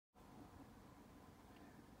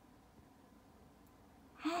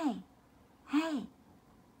Hey,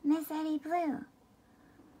 Miss Eddie Blue.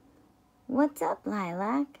 What's up,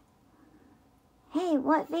 Lilac? Hey,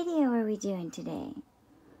 what video are we doing today?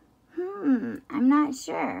 I'm not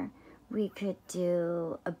sure. We could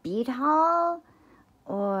do a bead haul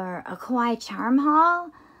or a Kawaii charm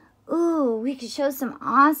haul. Ooh, we could show some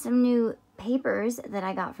awesome new papers that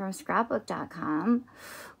I got from scrapbook.com.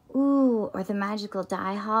 Ooh, or the magical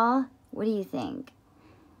die haul. What do you think?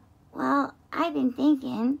 Well, I've been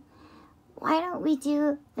thinking, why don't we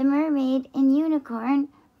do the Mermaid and Unicorn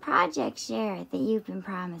project share that you've been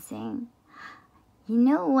promising? You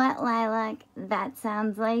know what, Lilac? That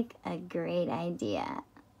sounds like a great idea.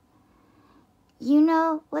 You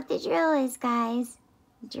know what the drill is, guys.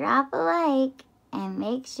 Drop a like and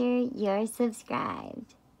make sure you're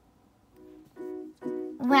subscribed.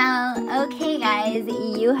 Well, okay guys,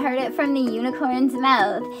 you heard it from the unicorn's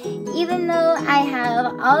mouth. Even though I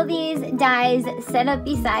have all these dies set up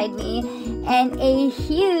beside me and a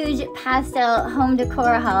huge pastel home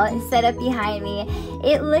decor haul set up behind me,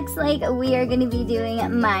 it looks like we are going to be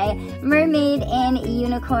doing my Mermaid and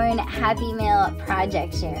Unicorn Happy Mail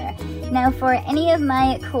project share. Now, for any of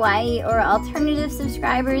my Kawaii or alternative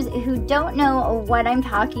subscribers who don't know what I'm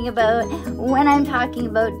talking about when I'm talking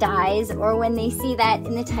about dies, or when they see that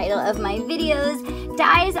in the title of my videos,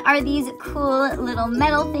 dies are these cool little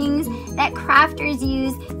metal things that crafters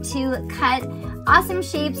use to cut awesome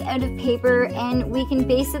shapes out of paper, and we can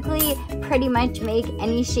basically pretty much make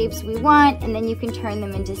any shapes we want, and then you can turn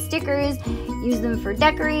them into stickers, use them for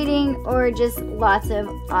decorating, or just lots of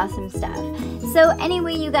awesome stuff. So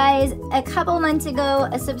anyway, you guys, a couple months ago,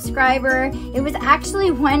 a subscriber, it was actually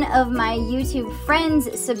one of my YouTube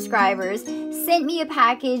friends' subscribers, sent me a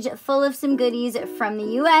package full of some goodies from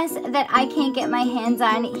the US that I can't get my hands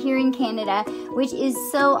on here in Canada, which is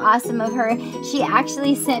so awesome of her. She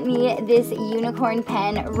actually sent me this unicorn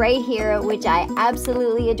pen right here, which I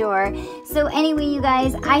absolutely adore. So anyway, you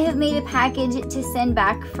guys, I have made a package to send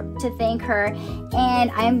back to thank her,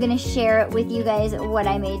 and I'm gonna share with you guys what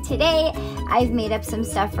I made today. I've made up some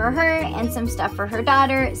stuff for her and some stuff for her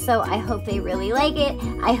daughter, so I hope they really like it.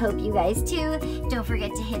 I hope you guys too. Don't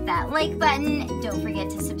forget to hit that like button. Don't forget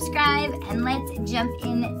to subscribe, and let's jump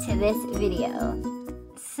into this video.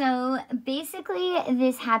 So basically,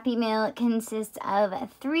 this Happy Mail consists of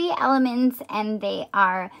 3 elements, and they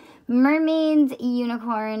are mermaids,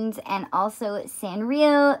 unicorns, and also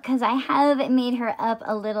Sanrio, because I have made her up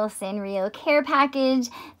a little Sanrio care package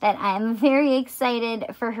that I'm very excited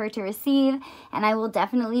for her to receive, and I will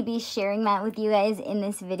definitely be sharing that with you guys in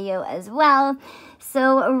this video as well.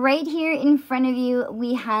 So right here in front of you,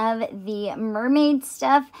 we have the mermaid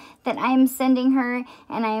stuff that I'm sending her,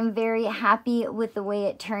 and I am very happy with the way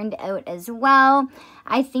it turned out as well.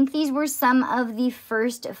 I think these were some of the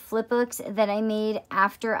first flipbooks that I made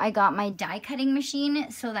after I got my die cutting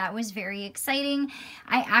machine, so that was very exciting.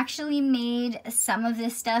 I actually made some of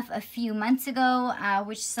this stuff a few months ago,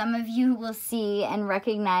 which some of you will see and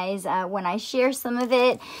recognize when I share some of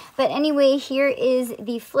it. But anyway, here is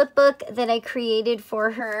the flipbook that I created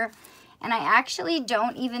for her. And I actually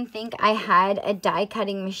don't even think I had a die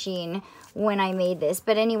cutting machine when I made this.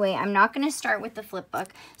 But anyway, I'm not going to start with the flipbook.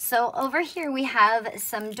 So over here we have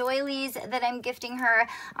some doilies that I'm gifting her.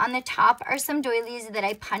 On the top are some doilies that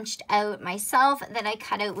I punched out myself, that I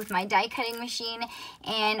cut out with my die cutting machine.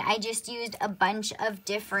 And I just used a bunch of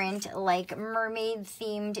different like mermaid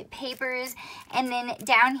themed papers. And then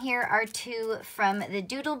down here are 2 from the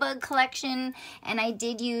Doodlebug collection. And I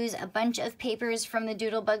did use a bunch of papers from the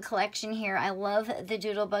Doodlebug collection here. I love the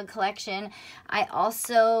Doodlebug collection. I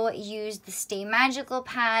also used the Stay Magical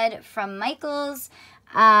pad from Michaels.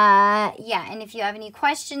 Yeah, and if you have any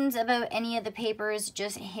questions about any of the papers,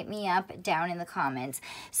 just hit me up down in the comments.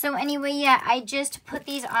 So anyway, yeah, I just put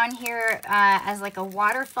these on here as like a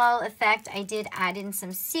waterfall effect. I did add in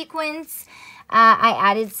some sequins. I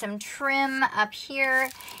added some trim up here,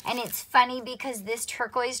 and it's funny because this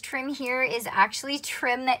turquoise trim here is actually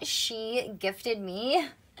trim that she gifted me.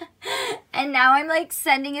 And now I'm like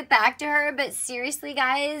sending it back to her. But seriously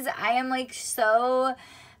guys, I am like so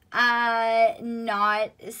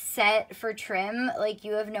not set for trim, like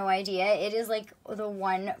you have no idea. It is like the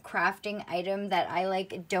one crafting item that I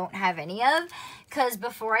like don't have any of, because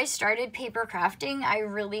before I started paper crafting I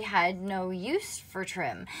really had no use for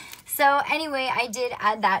trim. So anyway, I did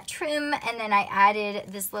add that trim, and then I added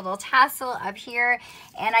this little tassel up here,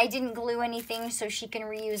 and I didn't glue anything so she can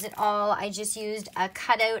reuse it all. I just used a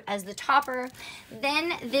cutout as the topper.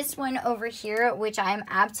 Then this one over here, which I'm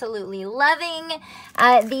absolutely loving.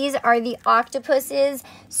 these are the octopuses.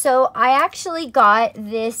 So I actually got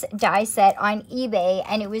this die set on eBay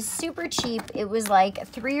and it was super cheap. It was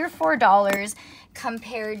like $3 or $4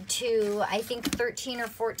 compared to I think $13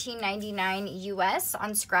 or $14.99 US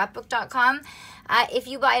on scrapbook.com. If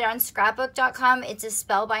you buy it on scrapbook.com, it's a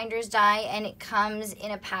Spellbinders die and it comes in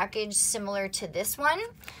a package similar to this one.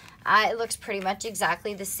 It looks pretty much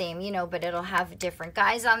exactly the same, you know, but it'll have different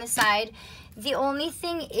guys on the side. The only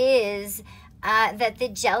thing is that the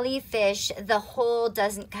jellyfish, the hole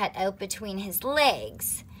doesn't cut out between his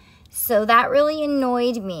legs. So that really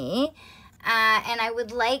annoyed me. And I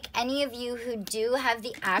would like any of you who do have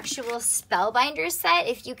the actual Spellbinders set,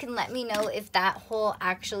 if you can let me know if that hole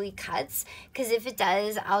actually cuts, because if it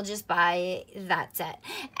does, I'll just buy that set.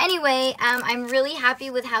 Anyway, I'm really happy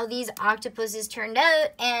with how these octopuses turned out,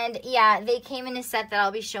 and yeah, they came in a set that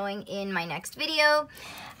I'll be showing in my next video.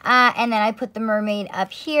 And then I put the mermaid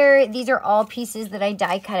up here. These are all pieces that I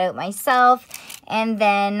die cut out myself. And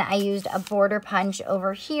then I used a border punch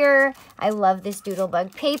over here. I love this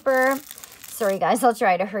Doodlebug paper. Sorry guys, I'll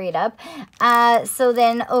try to hurry it up. So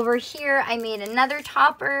then over here, I made another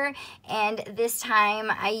topper, and this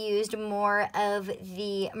time I used more of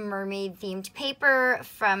the mermaid themed paper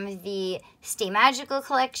from the Stay Magical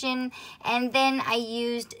collection. And then I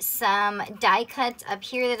used some die cuts up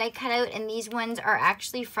here that I cut out, and these ones are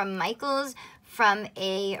actually from Michael's, from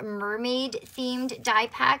a mermaid themed die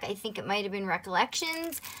pack. I think it might have been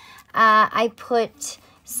Recollections. I put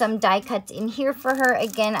some die cuts in here for her.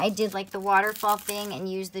 Again, I did like the waterfall thing and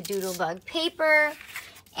used the Doodlebug paper.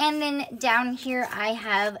 And then down here, I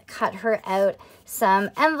have cut her out some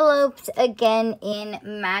envelopes, again in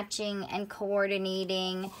matching and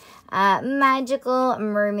coordinating magical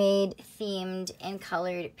mermaid themed and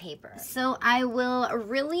colored paper. So I will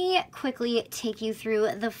really quickly take you through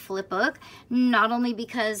the flipbook, not only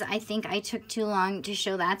because I think I took too long to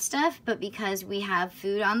show that stuff, but because we have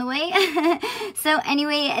food on the way. So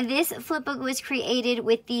anyway, this flipbook was created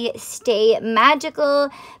with the Stay Magical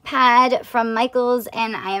pad from Michael's,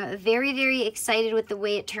 and I am very, very excited with the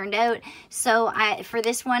way it turned out. So for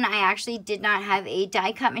this one, I actually did not have a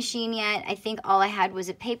die cut machine yet. I think all I had was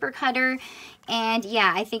a paper cutter, and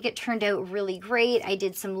yeah, I think it turned out really great. I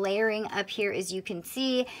did some layering up here, as you can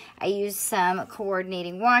see. I used some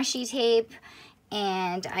coordinating washi tape,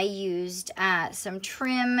 and I used some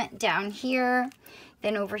trim down here.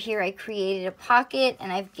 Then over here, I created a pocket,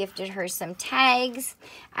 and I've gifted her some tags.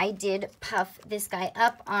 I did puff this guy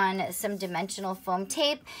up on some dimensional foam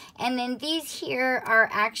tape, and then these here are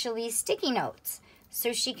actually sticky notes.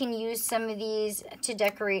 So she can use some of these to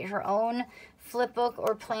decorate her own flipbook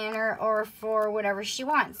or planner or for whatever she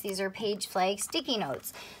wants. These are page flag sticky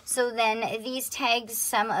notes. So then these tags,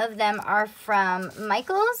 some of them are from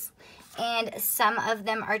Michael's, and some of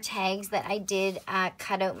them are tags that I did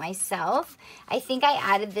cut out myself. I think I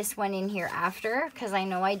added this one in here after, because I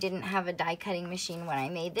know I didn't have a die cutting machine when I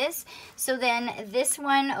made this. So then this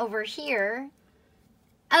one over here.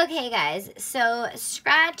 Okay guys, so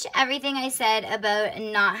scratch everything I said about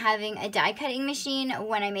not having a die cutting machine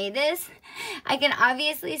when I made this. I can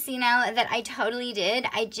obviously see now that I totally did.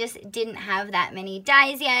 I just didn't have that many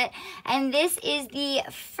dies yet. And this is the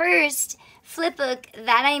first flipbook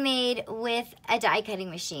that I made with a die cutting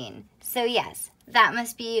machine. So yes, that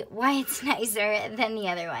must be why it's nicer than the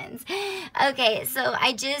other ones. Okay, so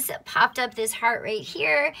I just popped up this heart right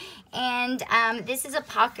here, and this is a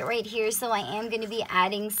pocket right here, so I am going to be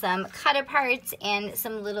adding some cut-aparts and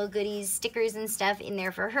some little goodies, stickers and stuff in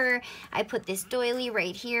there for her. I put this doily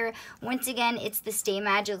right here. Once again, it's the Stay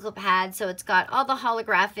Magical pad, so it's got all the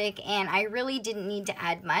holographic, and I really didn't need to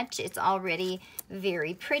add much. It's already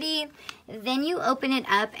very pretty. Then you open it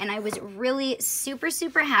up, and I was really super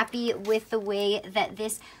happy with the way that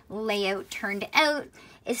this layout turned out,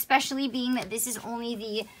 especially being that this is only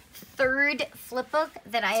the third flipbook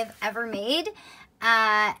that I have ever made.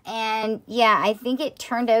 And yeah, I think it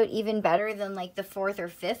turned out even better than like the fourth or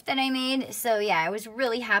fifth that I made. So yeah, I was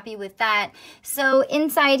really happy with that. So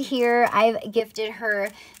inside here, I've gifted her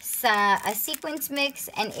a sequence mix,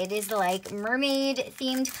 and it is like mermaid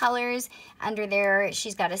themed colors. Under there,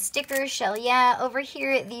 she's got a sticker, shell yeah. Over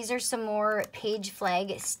here, these are some more page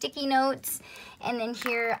flag sticky notes. And then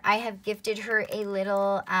here I have gifted her a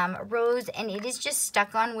little rose, and it is just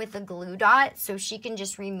stuck on with a glue dot, so she can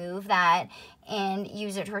just remove that and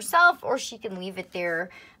use it herself, or she can leave it there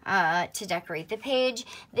to decorate the page.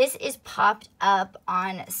 This is popped up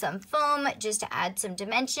on some foam just to add some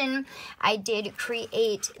dimension. I did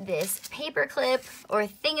create this paper clip, or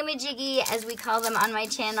thingamajiggy as we call them on my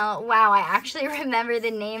channel. Wow, I actually remember the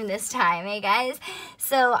name this time, hey guys?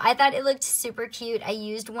 So I thought it looked super cute. I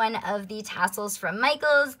used one of the tassel samples from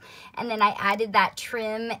Michael's, and then I added that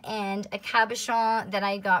trim and a cabochon that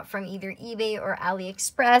I got from either eBay or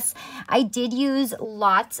AliExpress. I did use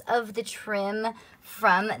lots of the trim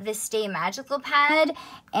from the Stay Magical pad,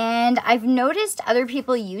 and I've noticed other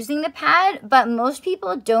people using the pad, but most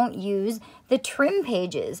people don't use the trim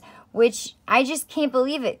pages, which I just can't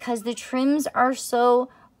believe it because the trims are so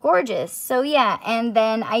gorgeous. So yeah, and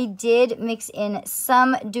then I did mix in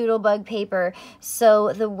some Doodlebug paper.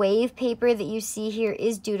 So the wave paper that you see here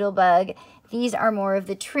is Doodlebug. These are more of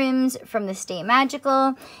the trims from the Stay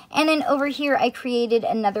Magical. And then over here, I created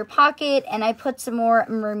another pocket and I put some more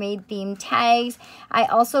mermaid themed tags. I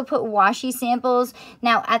also put washi samples.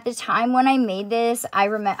 Now, at the time when I made this, I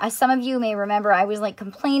remember, some of you may remember, I was like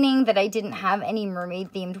complaining that I didn't have any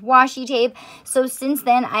mermaid themed washi tape. So since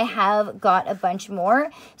then, I have got a bunch more.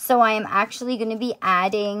 So I am actually going to be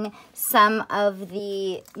adding some of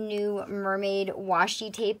the new mermaid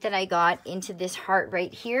washi tape that I got into this heart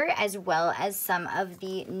right here, as well as some of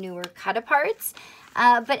the newer cut-aparts.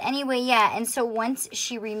 But anyway, yeah, and so once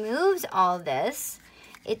she removes all this,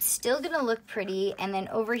 it's still gonna look pretty. And then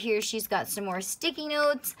over here, she's got some more sticky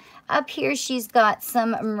notes. Up here, she's got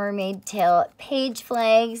some mermaid tail page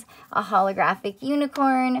flags, a holographic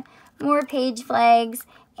unicorn, more page flags,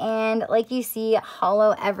 and like you see,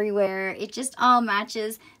 hollow everywhere. It just all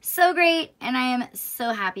matches so great, and I am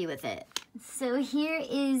so happy with it. So here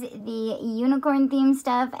is the unicorn theme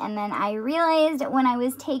stuff, and then I realized when I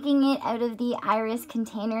was taking it out of the iris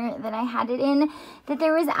container that I had it in that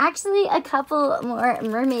there was actually a couple more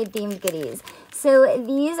mermaid themed goodies. So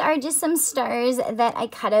these are just some stars that I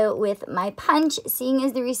cut out with my punch, seeing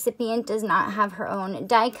as the recipient does not have her own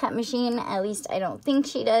die cut machine. At least I don't think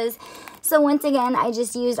she does. So once again, I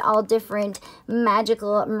just used all different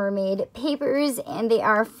magical mermaid papers, and they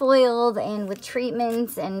are foiled and with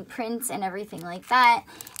treatments and prints and everything like that.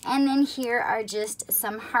 And then here are just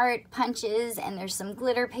some heart punches, and there's some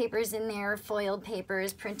glitter papers in there, foiled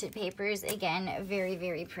papers, printed papers. Again, very,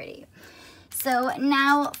 very pretty. So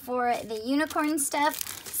now for the unicorn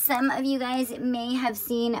stuff. Some of you guys may have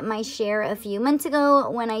seen my share a few months ago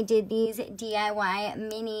when I did these DIY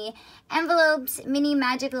mini envelopes, mini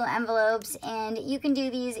magical envelopes, and you can do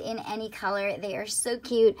these in any color. They are so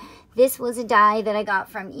cute. This was a die that I got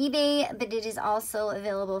from eBay, but it is also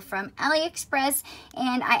available from AliExpress,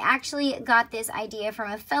 and I actually got this idea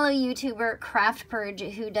from a fellow YouTuber, Craft Purge,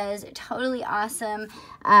 who does totally awesome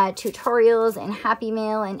tutorials and Happy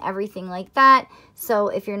Mail and everything like that. So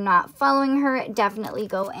if you're not following her, definitely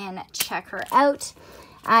go and check her out.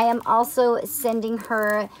 I am also sending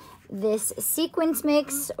her this sequence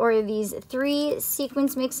mix, or these 3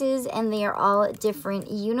 sequence mixes, and they are all different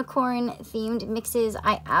unicorn themed mixes.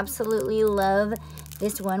 I absolutely love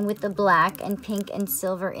this one with the black and pink and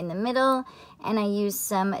silver in the middle, and I used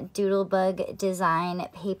some Doodlebug design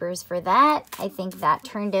papers for that. I think that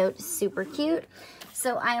turned out super cute.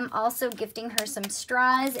 So I am also gifting her some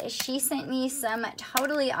straws. She sent me some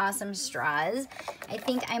totally awesome straws. I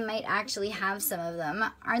think I might actually have some of them.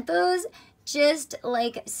 Aren't those just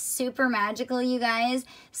like super magical, you guys?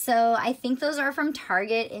 So I think those are from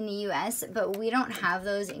Target in the US, but we don't have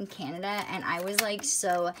those in Canada, and I was like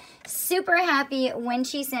so super happy when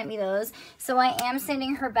she sent me those. So I am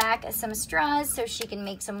sending her back some straws so she can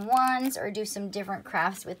make some wands or do some different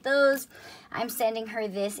crafts with those. I'm sending her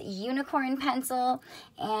this unicorn pencil,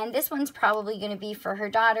 and this one's probably going to be for her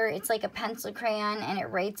daughter. It's like a pencil crayon, and it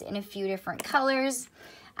writes in a few different colors.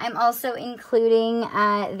 I'm also including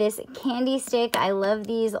this candy stick. I love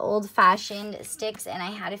these old-fashioned sticks, and I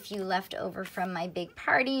had a few left over from my big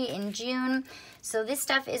party in June. So this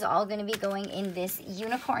stuff is all going to be going in this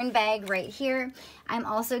unicorn bag right here. I'm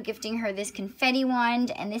also gifting her this confetti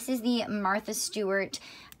wand, and this is the Martha Stewart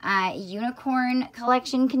unicorn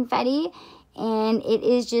collection confetti. And it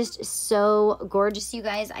is just so gorgeous, you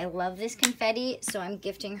guys. I love this confetti, so I'm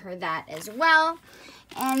gifting her that as well.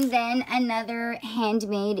 And then another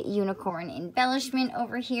handmade unicorn embellishment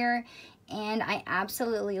over here. And I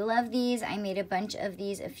absolutely love these. I made a bunch of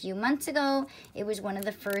these a few months ago. It was one of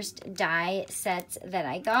the first die sets that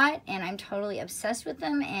I got, and I'm totally obsessed with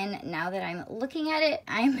them. And now that I'm looking at it,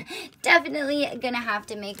 I'm definitely gonna have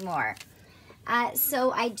to make more.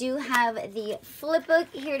 So I do have the Flipbook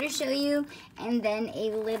here to show you, and then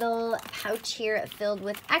a little pouch here filled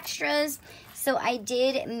with extras. So I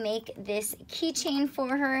did make this keychain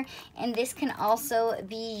for her, and this can also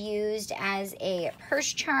be used as a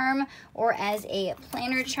purse charm or as a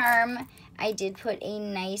planner charm. I did put a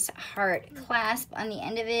nice heart clasp on the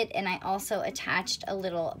end of it, and I also attached a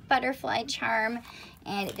little butterfly charm.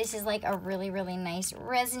 And this is like a really, really nice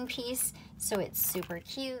resin piece, so it's super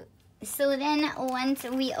cute. So then once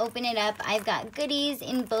we open it up, I've got goodies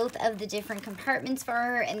in both of the different compartments for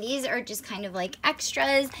her, and these are just kind of like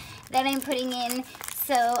extras that I'm putting in.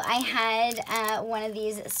 So I had one of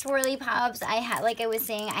these swirly pops. Like I was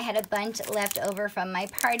saying, I had a bunch left over from my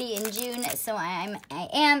party in June, so I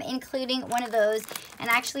am including one of those. And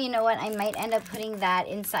actually, you know what? I might end up putting that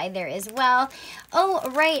inside there as well. Oh,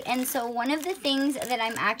 right. And so one of the things that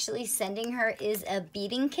I'm actually sending her is a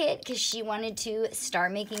beading kit because she wanted to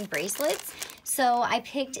start making bracelets. So I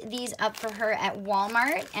picked these up for her at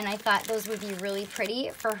Walmart, and I thought those would be really pretty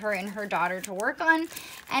for her and her daughter to work on.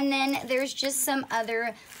 And then there's just some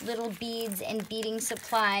other little beads and beading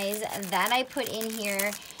supplies that I put in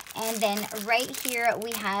here. And then right here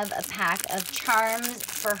we have a pack of charms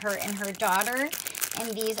for her and her daughter.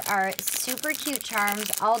 And these are super cute charms,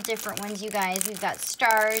 all different ones, you guys. We've got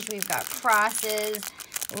stars, we've got crosses,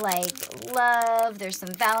 like love. There's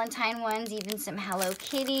some Valentine ones, even some Hello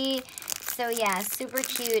Kitty. So yeah, super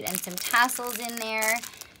cute, and some tassels in there.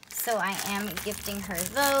 So I am gifting her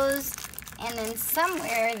those. And then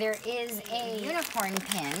somewhere there is a unicorn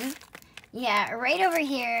pin. Yeah, right over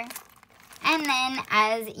here. And then,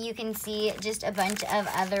 as you can see, just a bunch of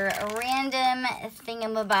other random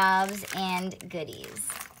thingamabobs and goodies.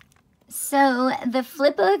 So the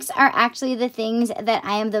flipbooks are actually the things that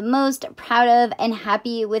I am the most proud of and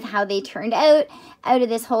happy with how they turned out of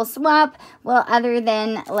this whole swap. Well, other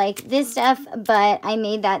than like this stuff, but I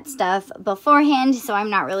made that stuff beforehand, so I'm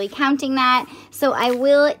not really counting that. So I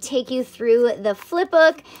will take you through the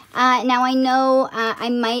flipbook. Now I know I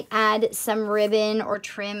might add some ribbon or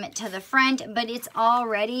trim to the front, but it's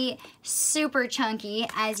already super chunky,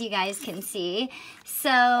 as you guys can see.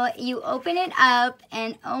 So you open it up,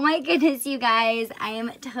 and oh my goodness, you guys, I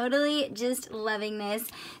am totally just loving this.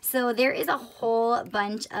 So there is a whole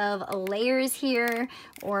bunch of layers here,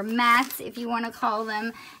 or mats if you want to call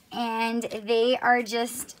them, and they are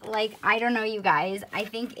just like, I don't know, you guys, I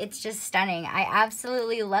think it's just stunning. I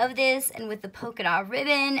absolutely love this, and with the polka dot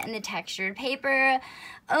ribbon and the textured paper,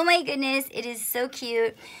 oh my goodness, it is so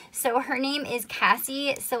cute. So her name is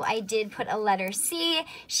Cassie, so I did put a letter C.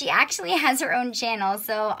 She actually has her own channel,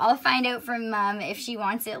 so I'll find out from Mom if she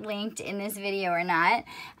wants it linked in this video or not.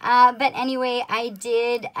 But anyway, I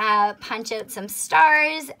did punch out some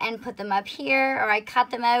stars and put them up here, or I cut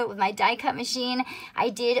them out with my die cut machine. I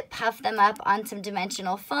did puff them up on some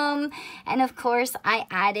dimensional foam, and of course I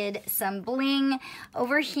added some bling.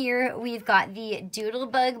 Over here we've got the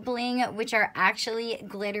Doodlebug bling, which are actually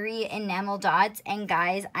glittery enamel dots, and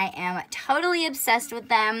guys, I am totally obsessed with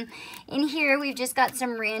them. In here we've just got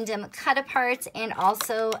some random cut aparts and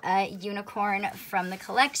also a unicorn from the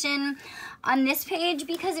collection. On this page,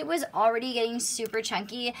 because it was already getting super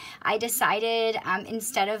chunky, I decided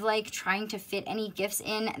instead of like trying to fit any gifts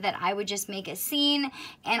in, that I would just make a scene.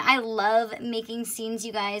 And I love making scenes,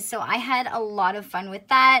 you guys, so I had a lot of fun with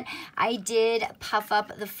that. I did puff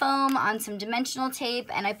up the foam on some dimensional tape,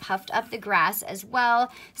 and I puffed up the grass as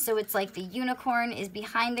well, so it's like the unicorn is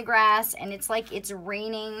behind the grass, and it's like it's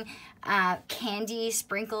raining candy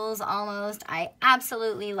sprinkles almost. I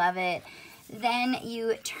absolutely love it. Then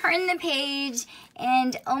you turn the page,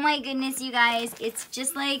 and oh my goodness, you guys, it's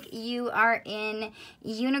just like you are in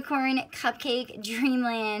Unicorn Cupcake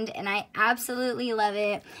Dreamland, and I absolutely love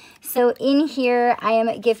it. So in here, I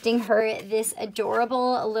am gifting her this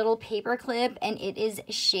adorable little paper clip, and it is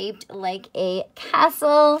shaped like a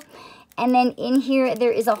castle. And then in here,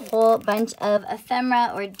 there is a whole bunch of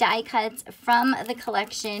ephemera or die cuts from the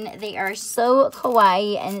collection. They are so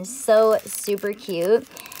kawaii and so super cute.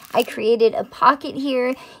 I created a pocket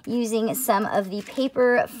here using some of the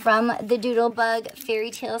paper from the Doodlebug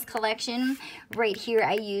Fairy Tales collection. Right here,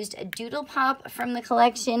 I used a Doodle Pop from the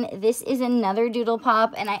collection. This is another Doodle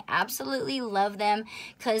Pop, and I absolutely love them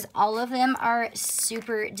because all of them are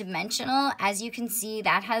super dimensional. As you can see,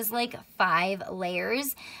 that has like 5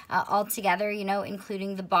 layers all together, you know,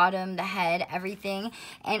 including the bottom, the head, everything.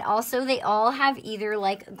 And also, they all have either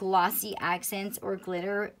like glossy accents or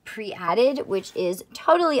glitter pre-added, which is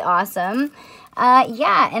totally awesome.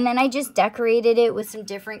 Yeah, and then I just decorated it with some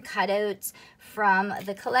different cutouts from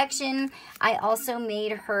the collection. I also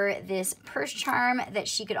made her this purse charm that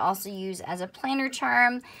she could also use as a planner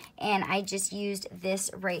charm, and I just used this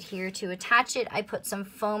right here to attach it. I put some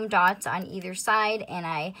foam dots on either side, and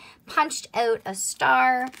I punched out a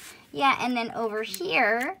star. Yeah, and then over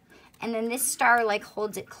here, and then this star like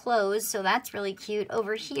holds it closed, so that's really cute.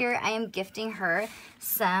 Over here, I am gifting her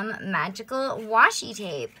some magical washi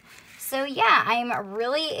tape. So yeah, I'm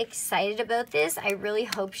really excited about this. I really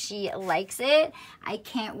hope she likes it. I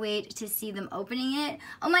can't wait to see them opening it.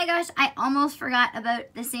 Oh my gosh, I almost forgot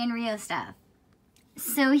about the Sanrio stuff.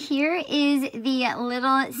 So here is the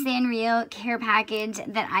little Sanrio care package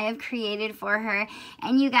that I have created for her.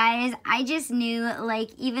 And you guys, I just knew, like,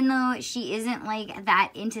 even though she isn't like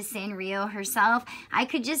that into Sanrio herself, I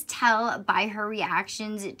could just tell by her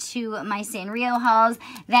reactions to my Sanrio hauls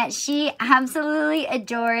that she absolutely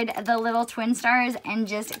adored the little twin stars and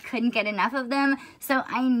just couldn't get enough of them. So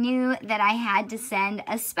I knew that I had to send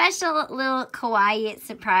a special little Kawaii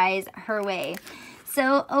surprise her way.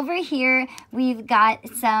 So over here, we've got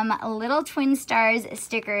some little twin stars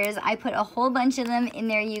stickers. I put a whole bunch of them in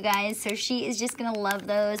there, you guys, so she is just gonna love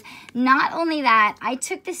those. Not only that, I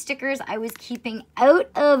took the stickers I was keeping out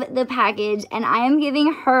of the package, and I am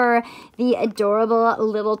giving her the adorable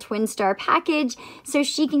little twin star package, so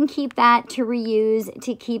she can keep that to reuse,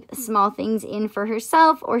 to keep small things in for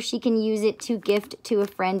herself, or she can use it to gift to a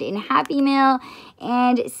friend in Happy Mail.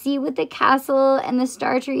 And see, with the castle and the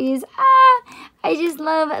star trees, I just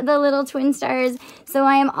love the little twin stars. So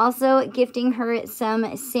I am also gifting her some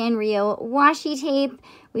Sanrio washi tape.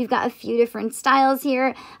 We've got a few different styles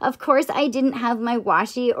here. Of course, I didn't have my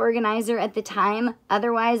washi organizer at the time.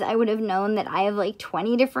 Otherwise, I would have known that I have like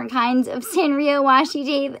 20 different kinds of Sanrio washi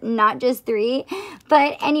tape, not just 3.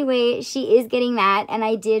 But anyway, she is getting that, and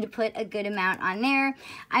I did put a good amount on there.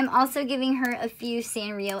 I'm also giving her a few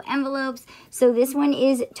Sanrio envelopes. So this one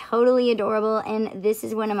is totally adorable, and this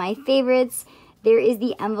is one of my favorites. There is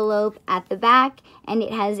the envelope at the back, and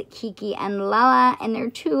it has Kiki and Lala, and they're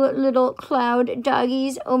 2 little cloud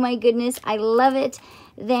doggies. Oh my goodness, I love it.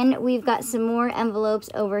 Then we've got some more envelopes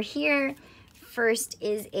over here. First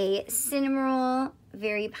is a Cinnamoroll,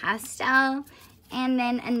 very pastel, and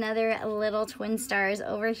then another little twin stars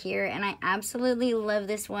over here, and I absolutely love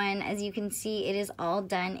this one. As you can see, it is all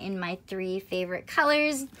done in my 3 favorite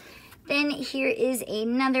colors. Then here is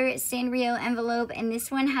another Sanrio envelope, and this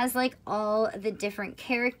one has like all the different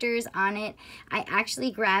characters on it. I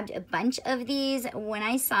actually grabbed a bunch of these when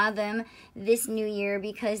I saw them this new year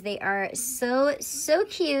because they are so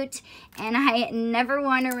cute, and I never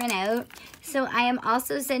want to run out. So I am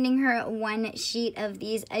also sending her 1 sheet of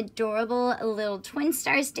these adorable little twin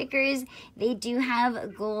star stickers. They do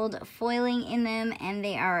have gold foiling in them, and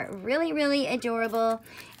they are really adorable.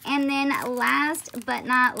 And then last but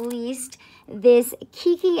not least, this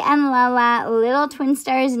Kiki and Lala little twin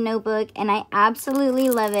stars notebook, and I absolutely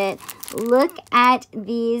love it. Look at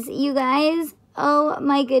these, you guys. Oh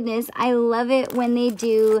my goodness, I love it when they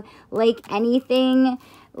do like anything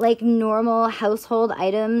like normal household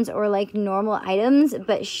items or like normal items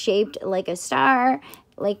but shaped like a star.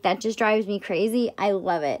 Like, that just drives me crazy. I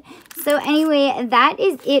love it. So anyway, that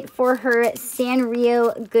is it for her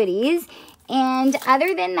Sanrio goodies. And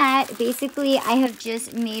other than that, basically, I have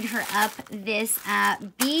just made her up this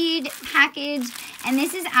bead package. And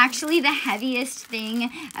this is actually the heaviest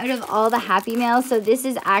thing out of all the Happy Mail. So this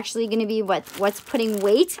is actually going to be what's putting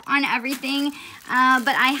weight on everything.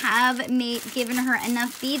 But I have given her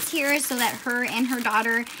enough beads here so that her and her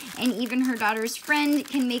daughter and even her daughter's friend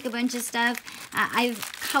can make a bunch of stuff. I've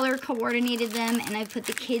color coordinated them, and I've put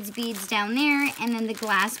the kids' beads down there and then the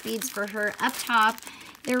glass beads for her up top.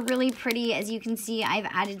 They're really pretty. As you can see, I've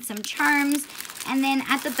added some charms. And then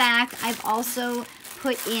at the back, I've also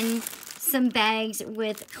put in some bags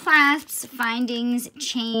with clasps, findings,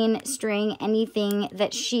 chain, string, anything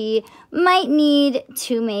that she might need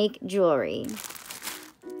to make jewelry.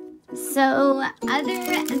 So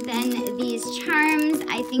other than these charms,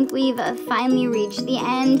 I think we've finally reached the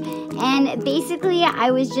end. And basically,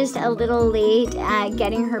 I was just a little late at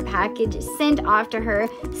getting her package sent off to her.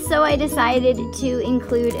 So I decided to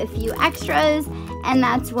include a few extras. And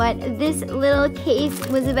that's what this little case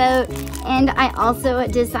was about. And I also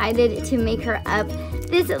decided to make her up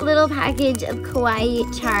this little package of Kawaii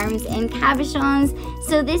charms and cabochons.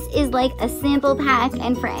 So this is like a sample pack,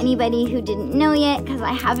 and for anybody who didn't know yet, because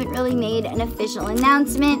I haven't really made an official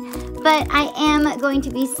announcement, but I am going to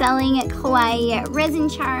be selling Kawaii resin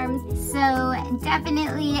charms, so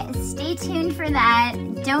definitely stay tuned for that.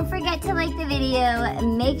 Don't forget to like the video,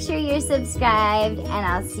 make sure you're subscribed, and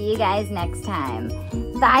I'll see you guys next time.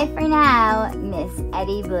 Bye for now, Miss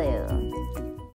Eddie Blue.